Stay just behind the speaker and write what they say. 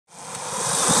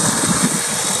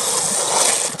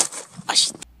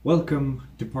Welcome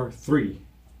to part 3,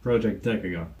 Project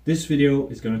Decagon. This video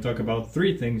is going to talk about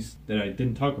 3 things that I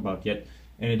didn't talk about yet,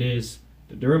 and it is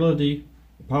the durability,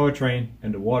 the powertrain,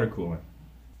 and the water cooling.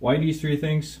 Why these 3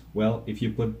 things? Well, if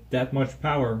you put that much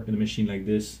power in a machine like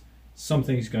this,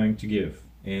 something's going to give,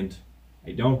 and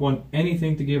I don't want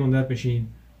anything to give on that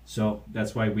machine, so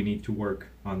that's why we need to work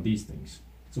on these things.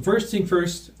 So first thing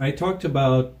first, I talked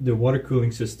about the water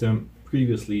cooling system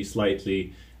previously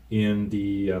slightly in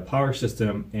the power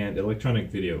system and electronic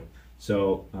video.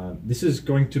 So this is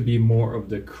going to be more of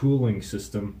the cooling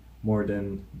system more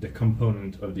than the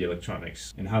component of the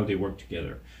electronics and how they work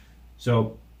together.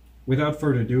 So without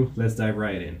further ado, let's dive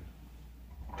right in.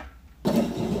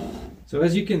 So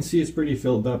as you can see, it's pretty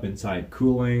filled up inside.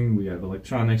 Cooling, we have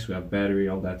electronics, we have battery,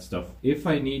 all that stuff. If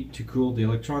I need to cool the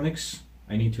electronics,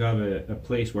 I need to have a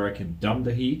place where I can dump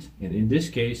the heat, and in this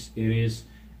case it is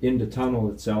in the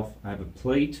tunnel itself. I have a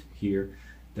plate here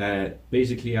that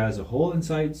basically has a hole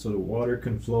inside so the water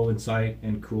can flow inside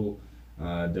and cool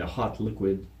the hot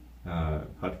liquid,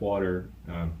 hot water,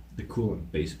 the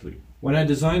coolant basically. When I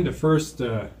designed the first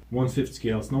 1/5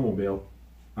 scale snowmobile,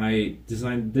 I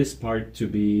designed this part to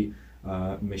be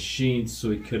machined so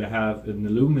it could have an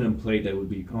aluminum plate that would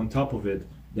be on top of it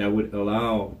that would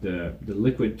allow the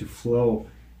liquid to flow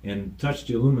and touch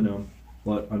the aluminum,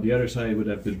 but on the other side it would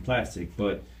have been plastic.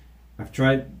 But I've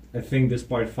tried, I think, this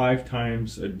part 5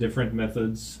 times at different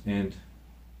methods, and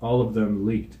all of them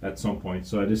leaked at some point.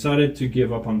 So I decided to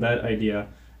give up on that idea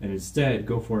and instead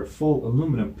go for a full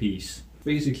aluminum piece,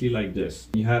 basically like this.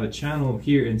 You have a channel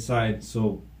here inside,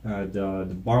 so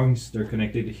the bungs, they're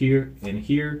connected here,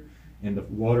 and the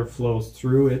water flows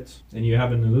through it, and you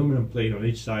have an aluminum plate on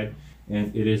each side,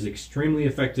 and it is extremely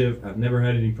effective. I've never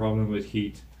had any problem with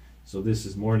heat, so this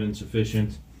is more than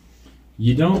sufficient.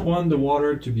 You don't want the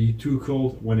water to be too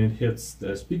cold when it hits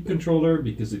the speed controller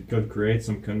because it could create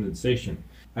some condensation.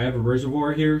 I have a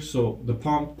reservoir here, so the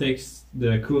pump takes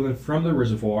the coolant from the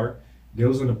reservoir,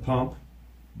 goes in the pump,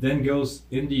 then goes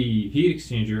in the heat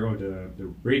exchanger or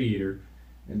the radiator,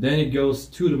 and then it goes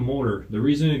to the motor. The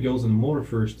reason it goes in the motor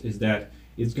first is that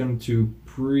it's going to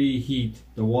preheat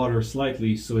the water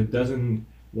slightly so it doesn't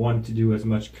want to do as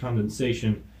much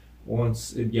condensation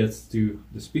once it gets to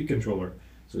the speed controller.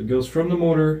 So it goes from the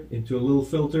motor into a little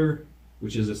filter,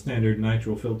 which is a standard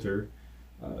nitro filter.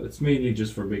 It's mainly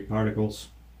just for big particles.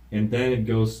 And then it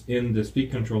goes in the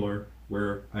speed controller,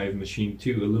 where I've machined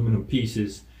 2 aluminum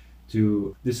pieces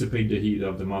to dissipate the heat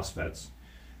of the MOSFETs.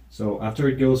 So after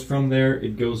it goes from there,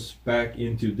 it goes back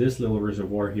into this little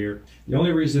reservoir here. The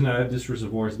only reason I have this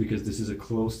reservoir is because this is a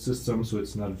closed system, so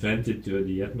it's not vented to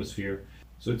the atmosphere.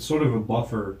 So it's sort of a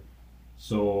buffer,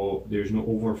 so there's no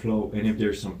overflow, and if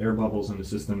there's some air bubbles in the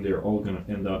system, they're all going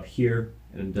to end up here,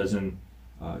 and it doesn't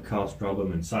cause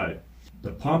problem inside.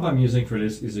 The pump I'm using for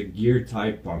this is a gear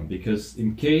type pump, because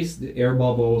in case the air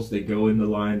bubbles, they go in the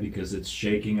line because it's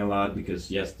shaking a lot, because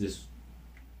yes, this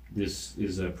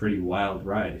is a pretty wild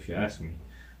ride if you ask me.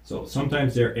 So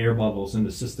sometimes there are air bubbles in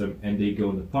the system and they go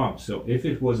in the pump. So if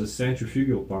it was a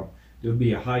centrifugal pump, there would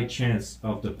be a high chance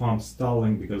of the pump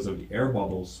stalling because of the air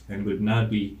bubbles and would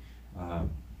not be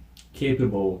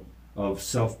capable of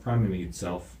self-priming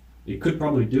itself. It could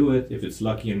probably do it if it's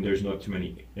lucky and there's not too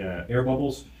many air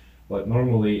bubbles, but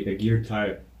normally a gear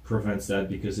type prevents that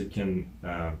because it can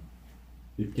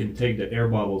take the air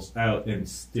bubbles out and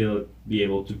still be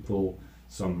able to pull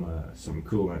some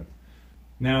coolant.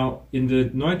 Now in the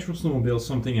nitro snowmobile,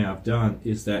 something I've done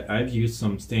is that I've used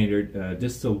some standard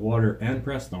distilled water and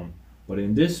Prestone, but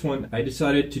in this one I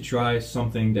decided to try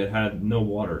something that had no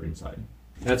water inside.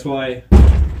 That's why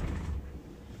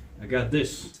I got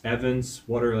this Evans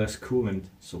waterless coolant.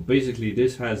 So basically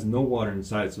this has no water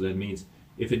inside, so that means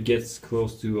if it gets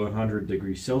close to 100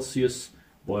 degrees Celsius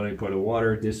boiling point of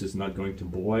water, this is not going to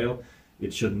boil.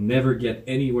 It should never get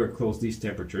anywhere close to these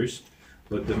temperatures.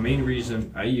 But the main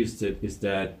reason I used it is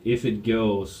that if it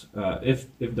goes, if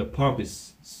the pump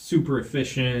is super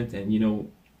efficient and, you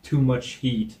know, too much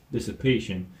heat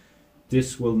dissipation,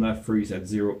 this will not freeze at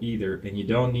 0 either, and you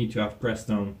don't need to have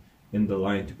Prestone in the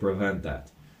line to prevent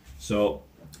that. So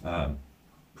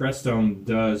Prestone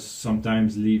does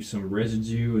sometimes leave some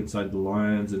residue inside the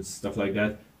lines and stuff like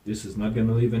that. This is not going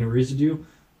to leave any residue,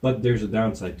 but there's a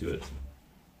downside to it.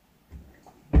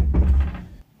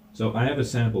 So I have a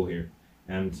sample here,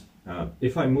 and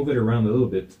if I move it around a little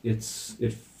bit, it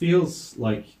feels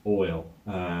like oil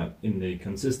in the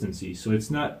consistency. So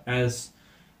it's not as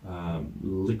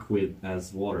liquid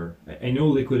as water. I know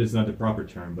liquid is not the proper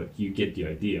term, but you get the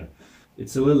idea.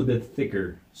 It's a little bit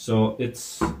thicker, so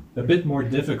it's a bit more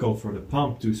difficult for the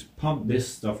pump to pump this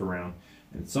stuff around.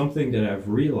 And something that I've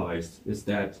realized is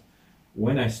that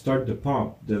when I start the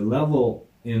pump, the level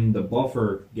in the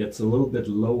buffer gets a little bit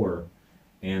lower,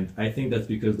 and I think that's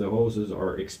because the hoses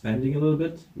are expanding a little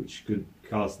bit, which could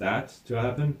cause that to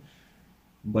happen.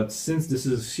 But since this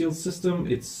is a sealed system,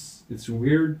 it's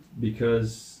weird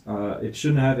because it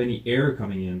shouldn't have any air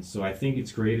coming in, so I think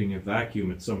it's creating a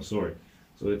vacuum of some sort.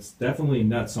 So it's definitely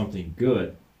not something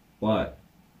good, but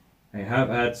I have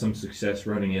had some success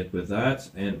running it with that,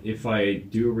 and if I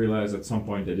do realize at some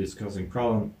point that it's causing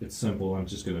problem, it's simple. I'm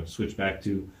just going to switch back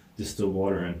to distilled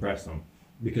water and press them,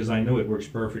 because I know it works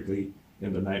perfectly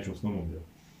in the nitro snowmobile.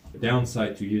 The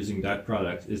downside to using that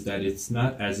product is that it's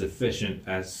not as efficient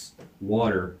as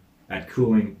water at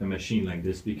cooling a machine like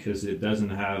this, because it doesn't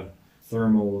have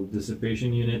thermal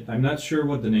dissipation unit. I'm not sure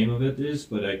what the name of it is,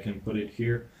 but I can put it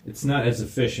here. It's not as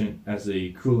efficient as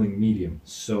a cooling medium.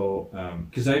 So,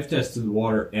 because I've tested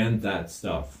water and that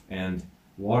stuff, and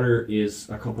water is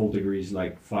a couple degrees,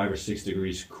 like 5 or 6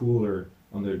 degrees cooler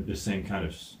under the same kind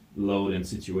of load and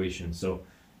situation. So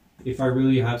if I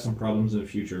really have some problems in the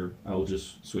future, I'll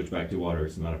just switch back to water.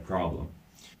 It's not a problem.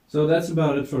 So that's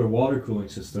about it for the water cooling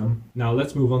system. Now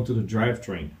let's move on to the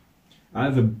drivetrain. I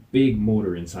have a big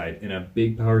motor inside and a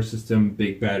big power system,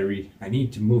 big battery. I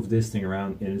need to move this thing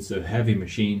around, and it's a heavy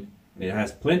machine. It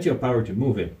has plenty of power to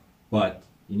move it, but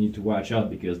you need to watch out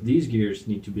because these gears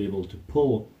need to be able to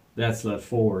pull that sled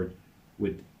forward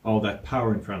with all that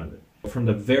power in front of it. From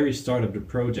the very start of the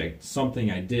project,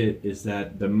 something I did is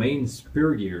that the main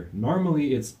spur gear,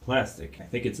 normally it's plastic. I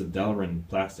think it's a Delrin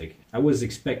plastic. I was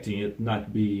expecting it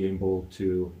not be able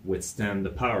to withstand the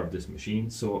power of this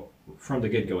machine, so from the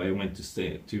get-go I went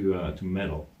to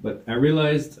metal. But I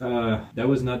realized that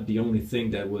was not the only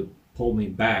thing that would pull me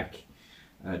back.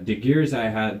 The gears I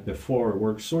had before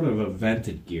were sort of a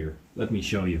vented gear. Let me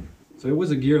show you. So it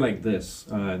was a gear like this.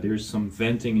 There's some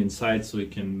venting inside so it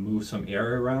can move some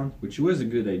air around, which was a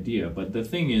good idea. But the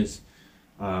thing is,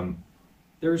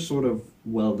 they're sort of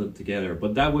welded together.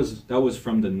 But that was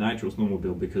from the nitro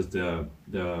snowmobile, because the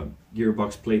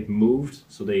gearbox plate moved,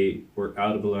 so they were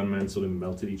out of alignment, so they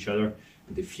melted each other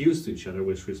and they fused to each other,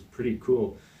 which was pretty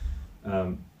cool.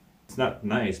 It's not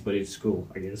nice, but it's cool,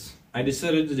 I guess. I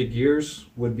decided that the gears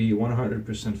would be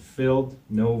 100% filled,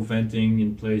 no venting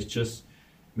in place, just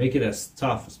make it as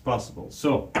tough as possible.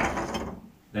 So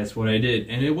that's what I did,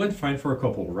 and it went fine for a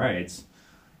couple rides.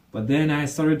 But then I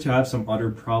started to have some other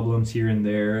problems here and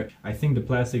there. I think the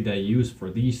plastic that I used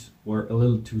for these were a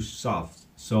little too soft.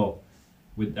 So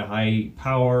with the high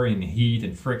power and heat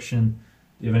and friction,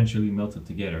 they eventually melted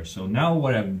together. So now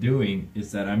what I'm doing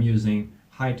is that I'm using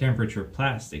high temperature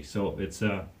plastic. So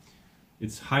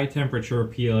it's high temperature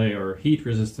PLA, or heat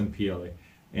resistant PLA.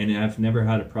 And I've never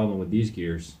had a problem with these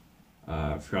gears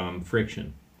from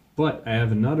friction. But I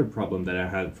have another problem that I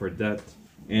had for that,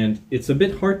 and it's a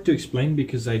bit hard to explain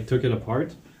because I took it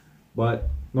apart. But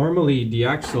normally the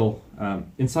axle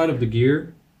inside of the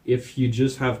gear, if you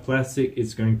just have plastic,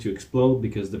 it's going to explode,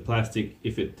 because the plastic,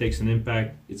 if it takes an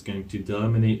impact, it's going to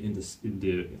delaminate in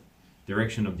the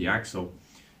direction of the axle.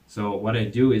 So what I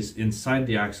do is inside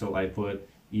the axle I put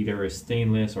either a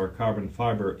stainless or carbon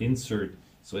fiber insert,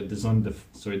 so it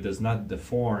does not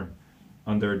deform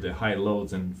under the high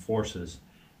loads and forces.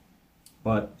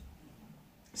 But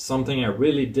something I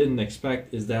really didn't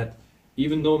expect is that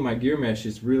even though my gear mesh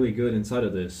is really good inside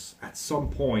of this, at some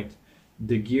point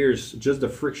the gears, just the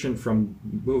friction from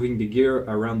moving the gear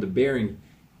around the bearing,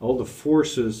 all the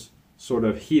forces sort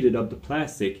of heated up the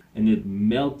plastic, and it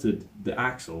melted the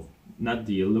axle. Not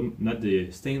the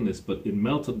stainless, but it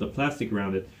melted the plastic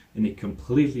around it, and it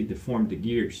completely deformed the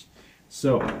gears.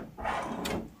 So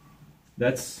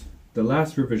that's the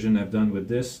last revision I've done with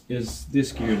this, is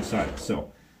this gear inside.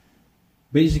 So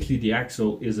basically the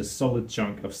axle is a solid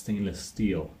chunk of stainless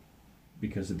steel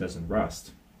because it doesn't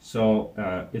rust. So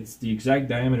it's the exact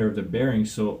diameter of the bearing,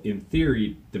 so in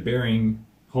theory the bearing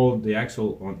holds the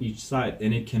axle on each side,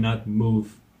 and it cannot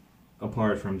move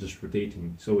apart from just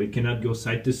rotating. So it cannot go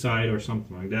side to side or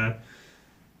something like that.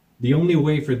 The only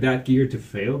way for that gear to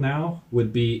fail now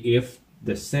would be if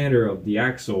the center of the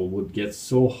axle would get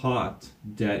so hot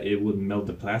that it would melt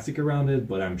the plastic around it,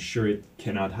 but I'm sure it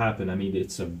cannot happen. I mean,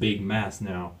 it's a big mass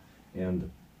now,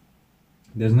 and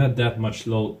there's not that much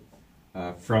load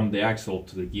from the axle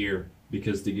to the gear,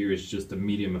 because the gear is just a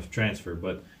medium of transfer.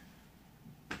 But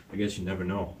I guess you never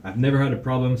know. I've never had a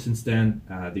problem since then.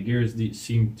 The gears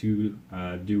seem to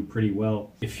do pretty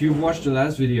well. If you watched the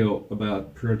last video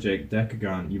about Project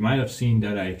Decagon, you might have seen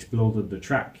that I exploded the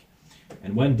track.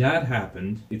 And when that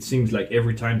happened, it seems like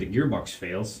every time the gearbox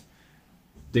fails,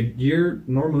 the gear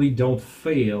normally don't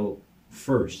fail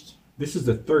first. This is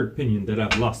the third pinion that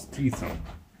I've lost teeth on.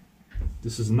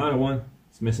 This is another one.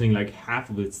 It's It's missing like half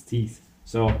of its teeth.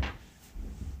 So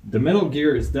the metal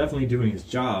gear is definitely doing its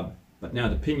job, but now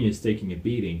the pinion is taking a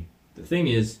beating. The thing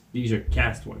is, these are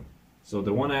cast ones. So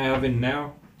the one I have in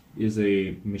now is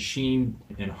a machined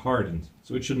and hardened,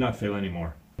 so it should not fail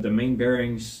anymore. The main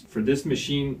bearings for this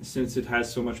machine, since it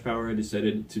has so much power, I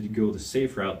decided to go the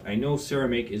safe route. I know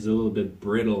ceramic is a little bit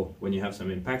brittle when you have some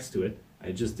impacts to it.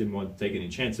 I just didn't want to take any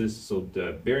chances, so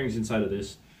the bearings inside of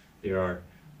this, they are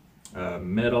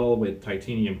metal with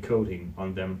titanium coating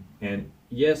on them. And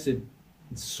yes, it's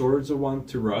sort of want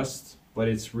to rust, but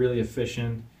it's really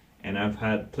efficient, and I've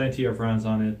had plenty of runs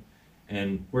on it.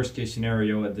 And worst case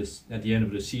scenario, at the end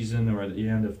of the season or at the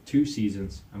end of 2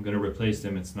 seasons, I'm going to replace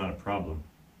them. It's not a problem.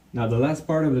 Now the last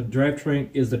part of the drivetrain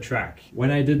is the track. When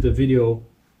I did the video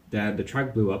that the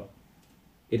track blew up,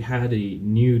 it had a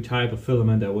new type of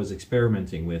filament that I was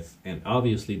experimenting with, and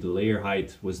obviously the layer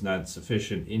height was not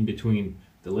sufficient in between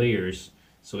the layers,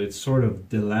 so it sort of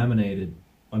delaminated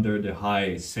under the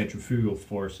high centrifugal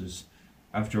forces.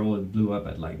 After all, it blew up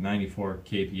at like 94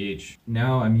 kph.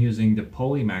 Now I'm using the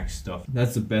Polymax stuff.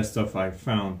 That's the best stuff I've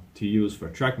found to use for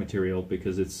track material,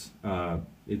 because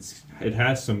it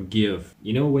has some give.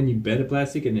 You know when you bend a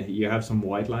plastic and you have some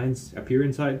white lines appear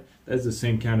inside? That's the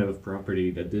same kind of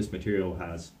property that this material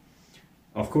has.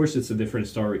 Of course, it's a different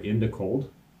story in the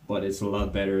cold, but it's a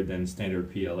lot better than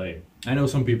standard PLA. I know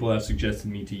some people have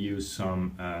suggested me to use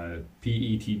some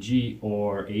PETG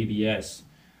or ABS,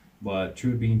 but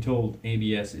truth being told,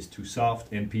 ABS is too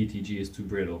soft and PETG is too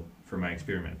brittle for my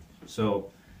experiment.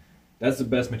 So that's the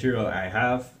best material I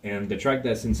have, and the track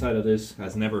that's inside of this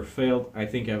has never failed. I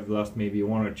think I've lost maybe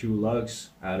 1 or 2 lugs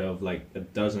out of like a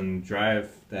dozen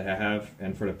drive that I have,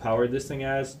 and for the power this thing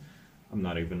has, I'm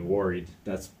not even worried.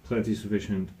 That's plenty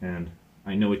sufficient, and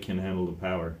I know it can handle the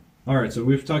power. Alright, so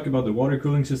we've talked about the water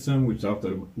cooling system, we've talked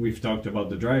about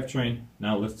the drivetrain.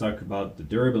 Now let's talk about the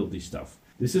durability stuff.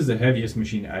 This is the heaviest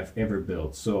machine I've ever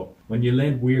built, so when you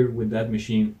land weird with that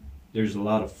machine, there's a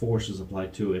lot of forces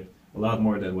applied to it, a lot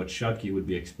more than what Schottky would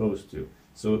be exposed to.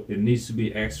 So it needs to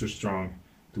be extra strong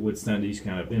to withstand these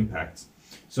kind of impacts.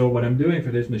 So what I'm doing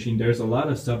for this machine, there's a lot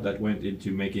of stuff that went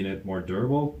into making it more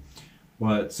durable,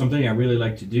 but something I really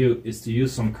like to do is to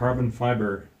use some carbon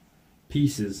fiber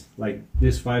pieces, like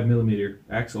this 5mm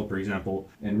axle for example,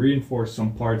 and reinforce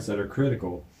some parts that are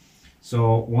critical.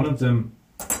 So one of them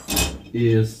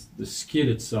is the skid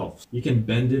itself. You can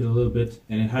bend it a little bit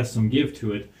and it has some give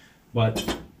to it,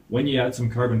 but when you add some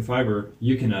carbon fiber,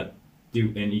 you cannot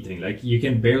do anything. Like, you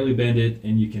can barely bend it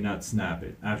and you cannot snap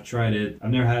it. I've tried it.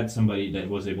 I've never had somebody that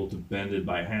was able to bend it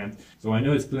by hand, so I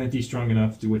know it's plenty strong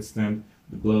enough to withstand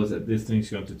the blows that this thing's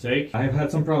going to take. I've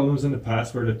had some problems in the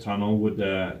past where the tunnel would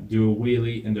do a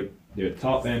wheelie and the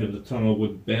top end of the tunnel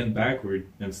would bend backward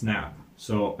and snap.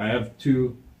 So I have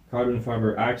 2 carbon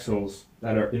fiber axles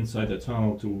that are inside the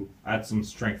tunnel to add some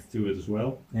strength to it as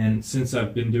well. And since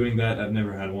I've been doing that, I've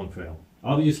never had one fail.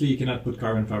 Obviously, you cannot put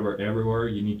carbon fiber everywhere.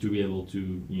 You need to be able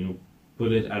to,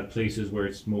 put it at places where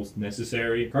it's most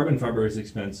necessary. Carbon fiber is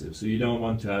expensive, so you don't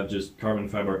want to have just carbon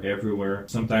fiber everywhere.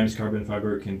 Sometimes carbon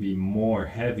fiber can be more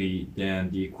heavy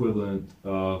than the equivalent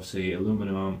of, say,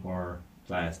 aluminum or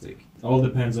plastic. It all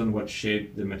depends on what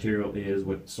shape the material is,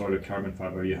 what sort of carbon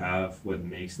fiber you have, what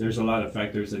makes. There's a lot of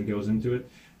factors that goes into it.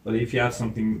 But if you have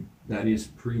something that is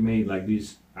pre-made, like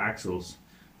these axles,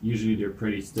 usually they're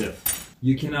pretty stiff.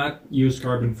 You cannot use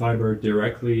carbon fiber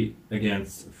directly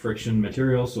against friction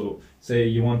material. So say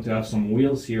you want to have some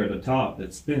wheels here at the top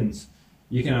that spins,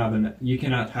 you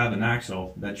cannot have an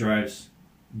axle that drives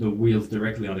the wheels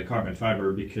directly on the carbon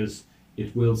fiber, because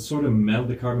it will sort of melt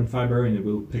the carbon fiber and it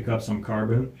will pick up some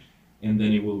carbon, and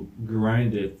then it will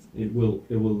grind it. It will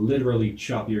literally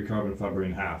chop your carbon fiber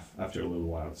in half after a little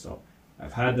while. So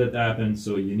I've had that happen,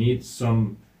 so you need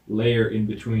some layer in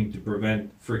between to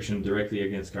prevent friction directly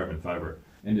against carbon fiber.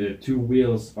 And the 2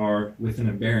 wheels are within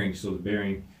a bearing, so the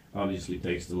bearing obviously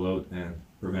takes the load and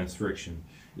prevents friction.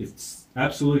 It's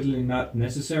absolutely not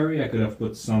necessary. I could have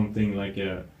put something like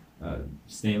a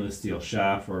stainless steel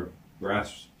shaft or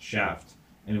brass shaft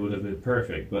and it would have been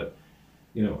perfect, but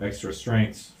extra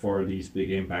strength for these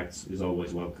big impacts is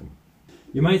always welcome.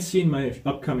 You might see in my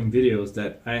upcoming videos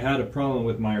that I had a problem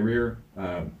with my rear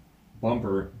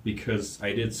bumper because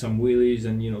I did some wheelies,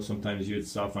 and sometimes you get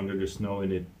stuff under the snow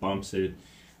and it bumps it,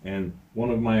 and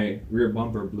one of my rear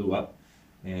bumper blew up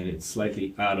and it's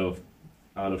slightly out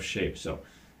of shape. So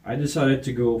I decided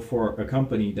to go for a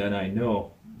company that I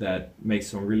know that makes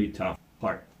some really tough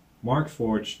part.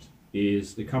 Markforged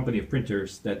is a company of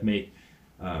printers that make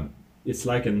it's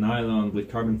like a nylon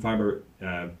with carbon fiber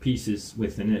pieces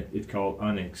within it. It's called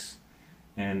Onyx,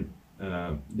 and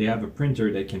they have a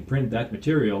printer that can print that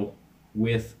material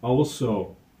with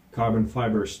also carbon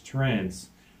fiber strands.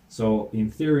 So in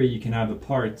theory, you can have a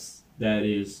part that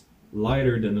is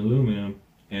lighter than aluminum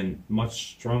and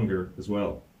much stronger as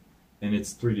well. And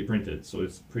it's 3D printed, so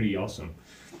it's pretty awesome.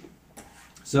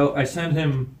 So I sent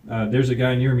him, there's a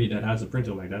guy near me that has a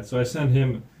printer like that, so I sent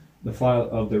him the file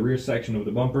of the rear section of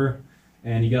the bumper,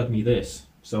 and he got me this.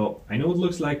 So I know it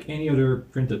looks like any other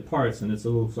printed parts, and it's a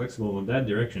little flexible in that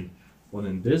direction, but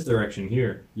in this direction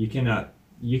here, you cannot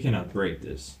break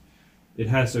this. It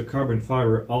has a carbon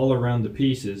fiber all around the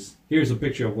pieces. Here's a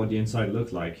picture of what the inside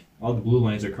looks like. All the blue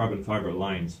lines are carbon fiber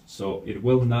lines, so it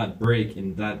will not break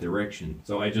in that direction.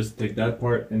 So I just take that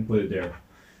part and put it there.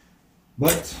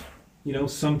 But, you know,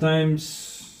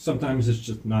 sometimes it's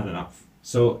just not enough.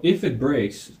 So if it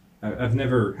breaks, I've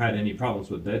never had any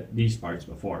problems with these parts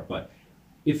before, but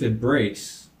if it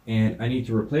breaks and I need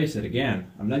to replace it again,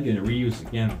 I'm not going to reuse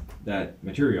again that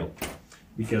material,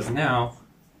 because now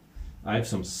I have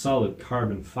some solid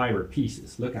carbon fiber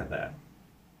pieces. Look at that.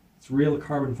 It's real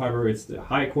carbon fiber. It's the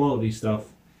high quality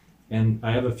stuff. And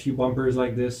I have a few bumpers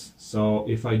like this. So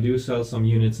if I do sell some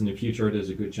units in the future, there's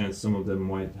a good chance some of them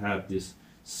might have this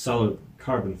solid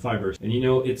carbon fibers. And you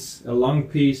know, it's a long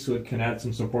piece, so it can add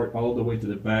some support all the way to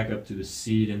the back up to the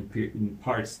seat and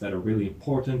parts that are really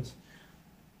important.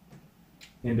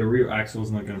 And the rear axle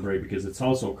is not going to break because it's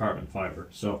also carbon fiber.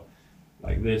 So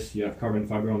like this, you have carbon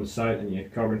fiber on the side and you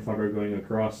have carbon fiber going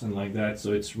across and like that.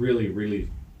 So it's really, really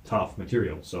tough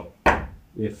material. So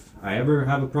if I ever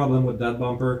have a problem with that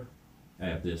bumper, I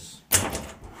have this.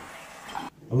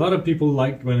 A lot of people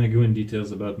like when I go in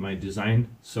details about my design.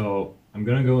 So I'm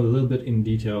going to go a little bit in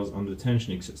details on the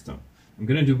tensioning system. I'm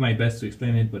going to do my best to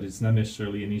explain it, but it's not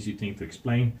necessarily an easy thing to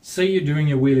explain. Say you're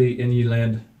doing a wheelie and you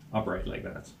land upright like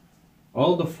that.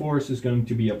 All the force is going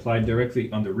to be applied directly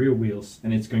on the rear wheels,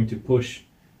 and it's going to push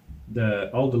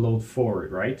all the load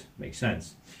forward, right? Makes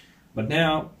sense. But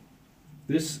now,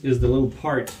 this is the little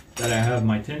part that I have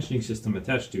my tensioning system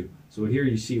attached to. So here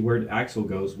you see where the axle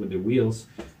goes with the wheels,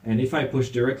 and if I push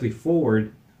directly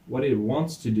forward, what it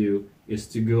wants to do is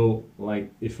to go like,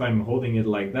 if I'm holding it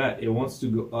like that, it wants to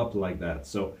go up like that.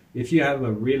 So if you have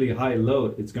a really high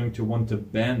load, it's going to want to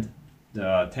bend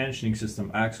the tensioning system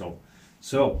axle.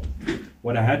 So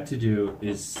what I had to do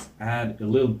is add a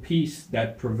little piece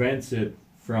that prevents it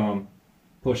from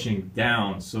pushing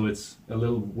down. So it's a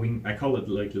little wing, I call it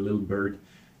like a little bird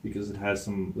because it has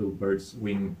some little bird's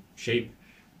wing shape.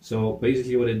 So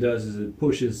basically what it does is it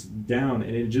pushes down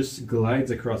and it just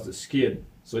glides across the skid.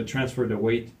 So it transfers the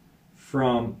weight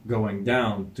from going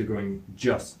down to going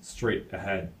just straight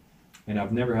ahead. And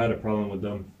I've never had a problem with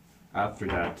them after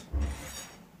that.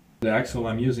 The axle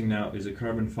I'm using now is a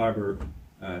carbon fiber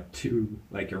tube,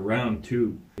 like a round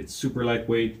tube. It's super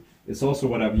lightweight. It's also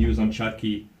what I've used on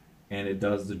Schottky, and it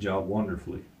does the job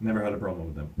wonderfully. Never had a problem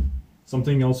with them.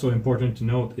 Something also important to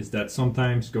note is that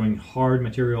sometimes going hard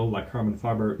material like carbon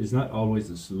fiber is not always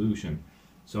the solution.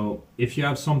 So if you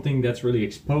have something that's really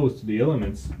exposed to the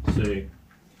elements, say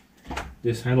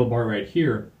this handlebar right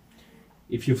here,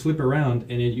 if you flip around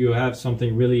and you have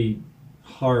something really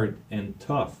hard and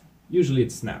tough, usually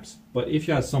it snaps. But if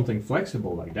you have something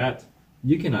flexible like that,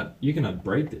 you cannot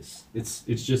break this.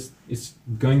 It's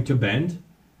going to bend,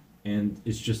 and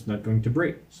it's just not going to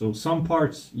break. So some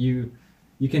parts you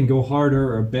can go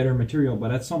harder or better material,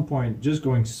 but at some point just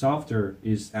going softer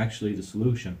is actually the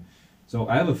solution. So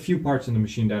I have a few parts in the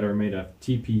machine that are made of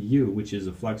TPU, which is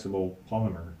a flexible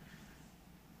polymer.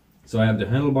 So I have the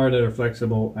handlebar that are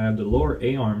flexible, I have the lower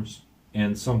A-arms,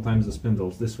 and sometimes the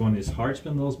spindles. This one is hard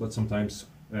spindles, but sometimes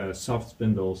soft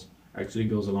spindles actually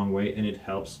goes a long way, and it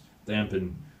helps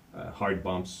dampen hard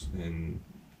bumps, and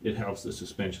it helps the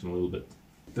suspension a little bit.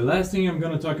 The last thing I'm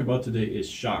going to talk about today is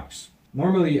shocks.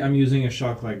 Normally I'm using a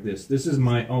shock like this. This is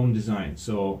my own design.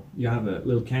 So you have a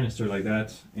little canister like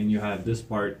that, and you have this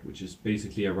part, which is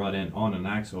basically a rod end on an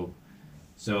axle.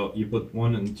 So you put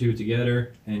 1 and 2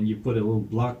 together, and you put a little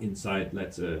block inside.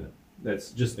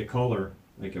 That's just a collar,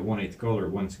 like a 1/8 collar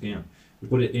once again. You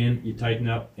put it in, you tighten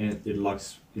up, and it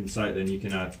locks inside, and you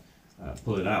cannot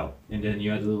pull it out. And then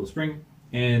you add a little spring,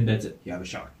 and that's it. You have a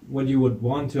shock. What you would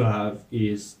want to have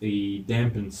is a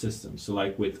dampened system, so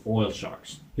like with oil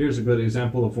shocks. Here's a good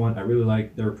example of one I really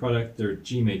like. Their product, they're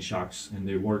G-made shocks, and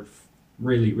they work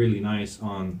really, really nice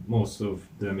on most of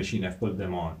the machine I've put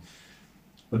them on.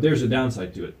 But there's a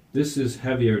downside to it. This is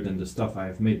heavier than the stuff I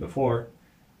have made before,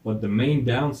 but the main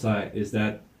downside is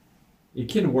that it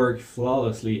can work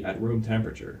flawlessly at room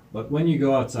temperature. But when you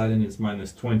go outside and it's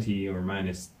 -20 or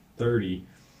 -30,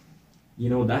 you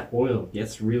know, that oil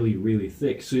gets really, really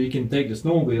thick. So you can take the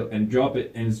snowmobile and drop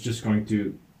it, and it's just going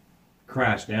to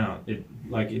crash down.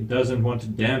 It doesn't want to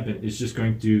dampen. It's just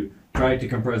going to try to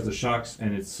compress the shocks,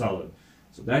 and it's solid.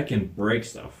 So that can break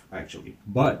stuff actually.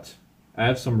 But I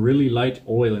have some really light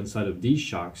oil inside of these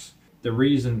shocks. The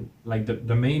reason, like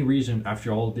the main reason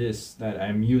after all this that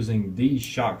I'm using these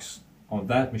shocks on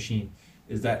that machine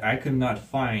is that I could not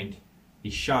find a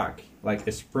shock, like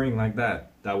a spring like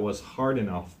that was hard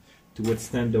enough to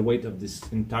withstand the weight of this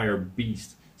entire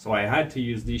beast. So I had to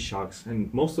use these shocks,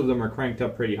 and most of them are cranked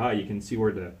up pretty high. You can see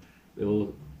where the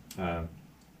little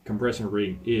compression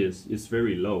ring is. It's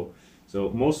very low. So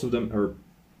most of them are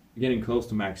getting close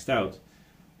to maxed out.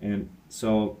 And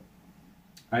so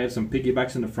I have some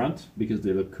piggybacks in the front because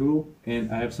they look cool,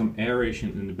 and I have some aeration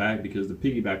in the back because the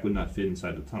piggyback would not fit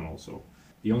inside the tunnel. So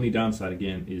the only downside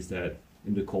again is that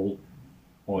in the cold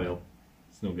oil,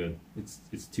 it's no good.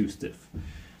 It's too stiff.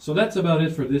 So that's about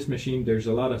it for this machine. There's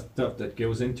a lot of stuff that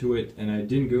goes into it, and I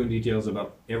didn't go in details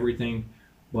about everything,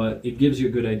 but it gives you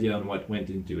a good idea on what went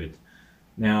into it.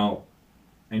 Now,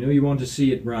 I know you want to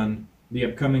see it run. The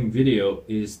upcoming video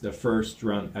is the first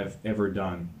run I've ever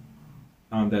done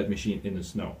on that machine in the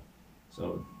snow.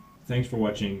 So thanks for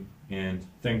watching, and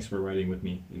thanks for riding with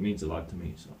me. It means a lot to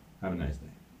me, so have a nice day.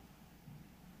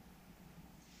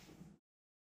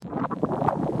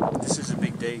 This is a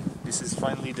big day. This is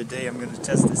finally the day I'm going to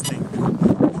test this thing.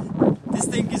 This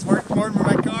thing is worth more than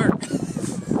my car.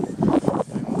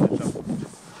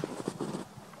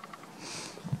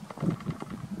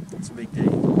 It's a big day.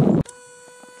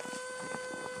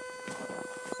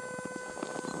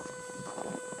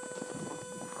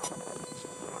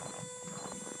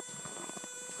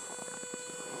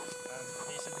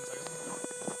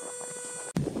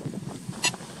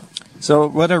 So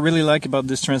what I really like about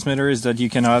this transmitter is that you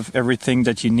can have everything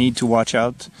that you need to watch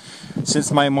out.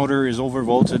 Since my motor is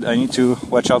overvolted, I need to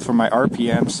watch out for my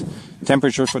RPMs,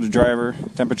 temperature for the driver,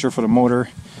 temperature for the motor,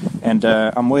 and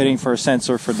I'm waiting for a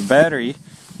sensor for the battery,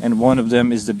 and one of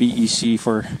them is the BEC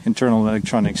for internal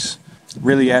electronics.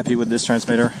 Really happy with this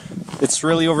transmitter. It's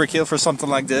really overkill for something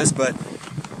like this, but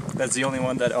that's the only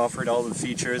one that offered all the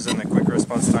features and a quick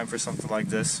response time for something like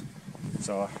this.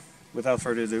 So without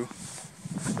further ado,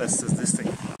 let's test this thing.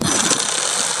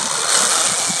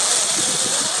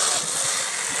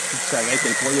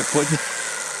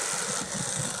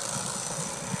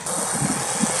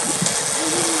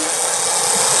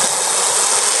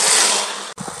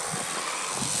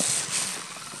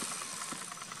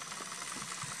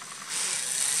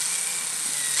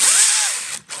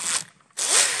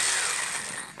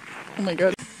 Oh my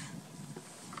god.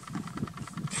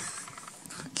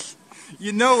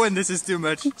 You know when this is too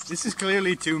much. This is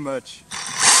clearly too much.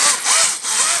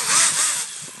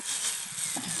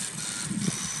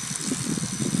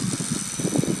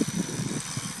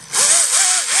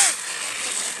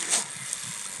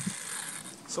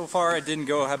 So far I didn't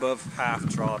go above half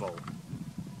throttle.